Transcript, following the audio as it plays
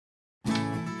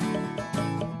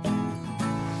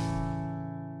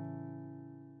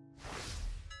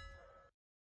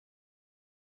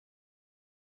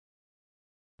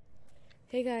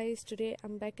Hey guys, today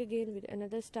I'm back again with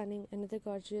another stunning, another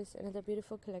gorgeous, another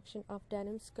beautiful collection of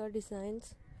denim skirt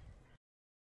designs.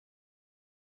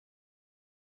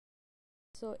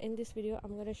 So in this video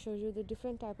I'm going to show you the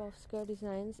different type of skirt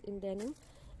designs in denim,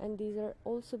 and these are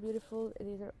also beautiful,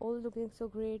 these are all looking so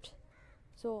great.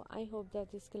 So I hope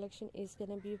that this collection is going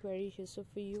to be very useful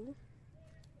for you.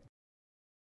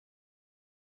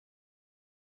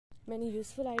 Many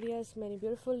useful ideas, many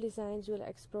beautiful designs you will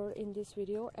explore in this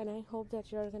video, and I hope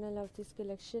that you are gonna love this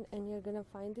collection and you're gonna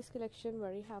find this collection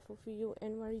very helpful for you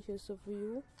and very useful for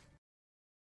you.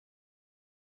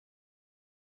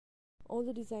 All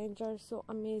the designs are so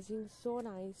amazing, so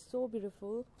nice, so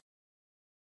beautiful.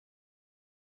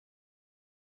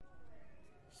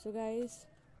 So guys,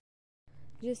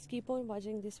 just keep on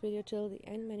watching this video till the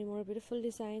end. Many more beautiful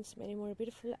designs, many more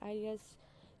beautiful ideas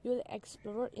you'll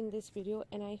explore in this video,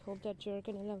 and I hope that you're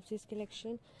gonna love this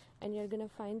collection and you're gonna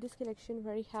find this collection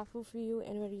very helpful for you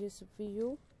and very useful for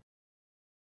you.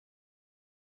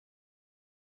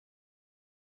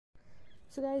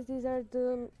 So guys, these are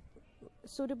the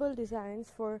suitable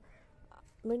designs for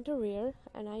winter wear,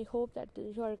 and I hope that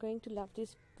you are going to love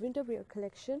this winter wear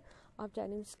collection of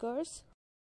denim skirts.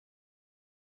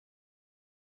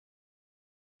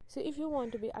 So if you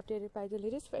want to be updated by the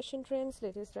latest fashion trends,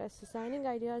 latest dress designing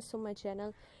ideas, so my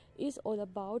channel is all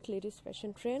about latest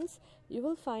fashion trends. You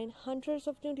will find hundreds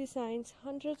of new designs,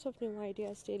 hundreds of new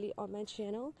ideas daily on my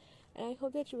channel, and I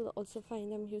hope that you will also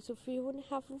find them useful for you and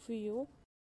helpful for you.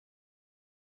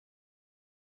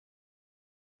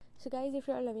 So guys, if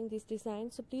you are loving this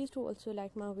design, so please do also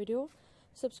like my video,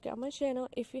 subscribe my channel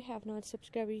if you have not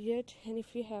subscribed yet, and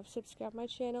if you have subscribed my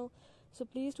channel, so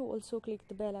please do also click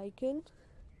the bell icon.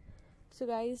 So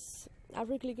guys,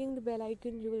 after clicking the bell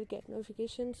icon, you will get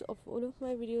notifications of all of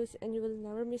my videos and you will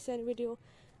never miss any video,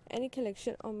 any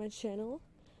collection on my channel.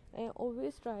 I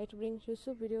always try to bring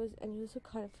useful videos and useful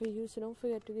content for you, so don't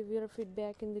forget to give your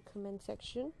feedback in the comment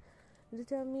section. To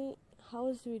tell me how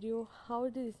is the video, how are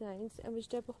the designs, and which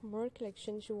type of more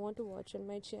collections you want to watch on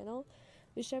my channel,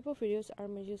 which type of videos are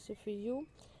more useful for you.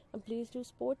 And please do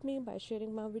support me by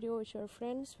sharing my video with your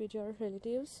friends, with your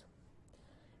relatives.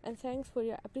 And thanks for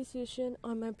your appreciation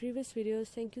on my previous videos.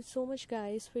 Thank you so much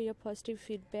guys for your positive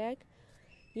feedback.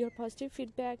 Your positive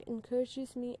feedback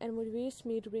encourages me and motivates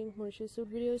me to bring more useful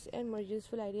videos and more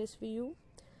useful ideas for you.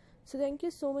 So thank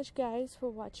you so much guys for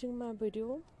watching my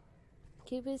video.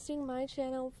 Keep visiting my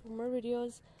channel for more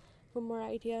videos, for more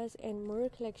ideas and more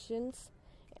collections.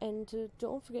 And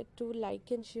don't forget to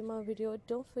like and share my video.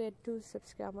 Don't forget to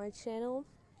subscribe my channel.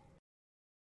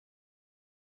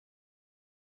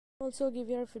 Also give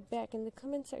your feedback in the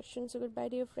comment section. So goodbye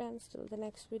dear friends, till the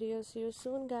next video. See you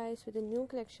soon guys with a new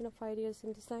collection of ideas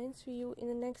and designs for you in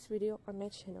the next video on my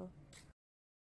channel.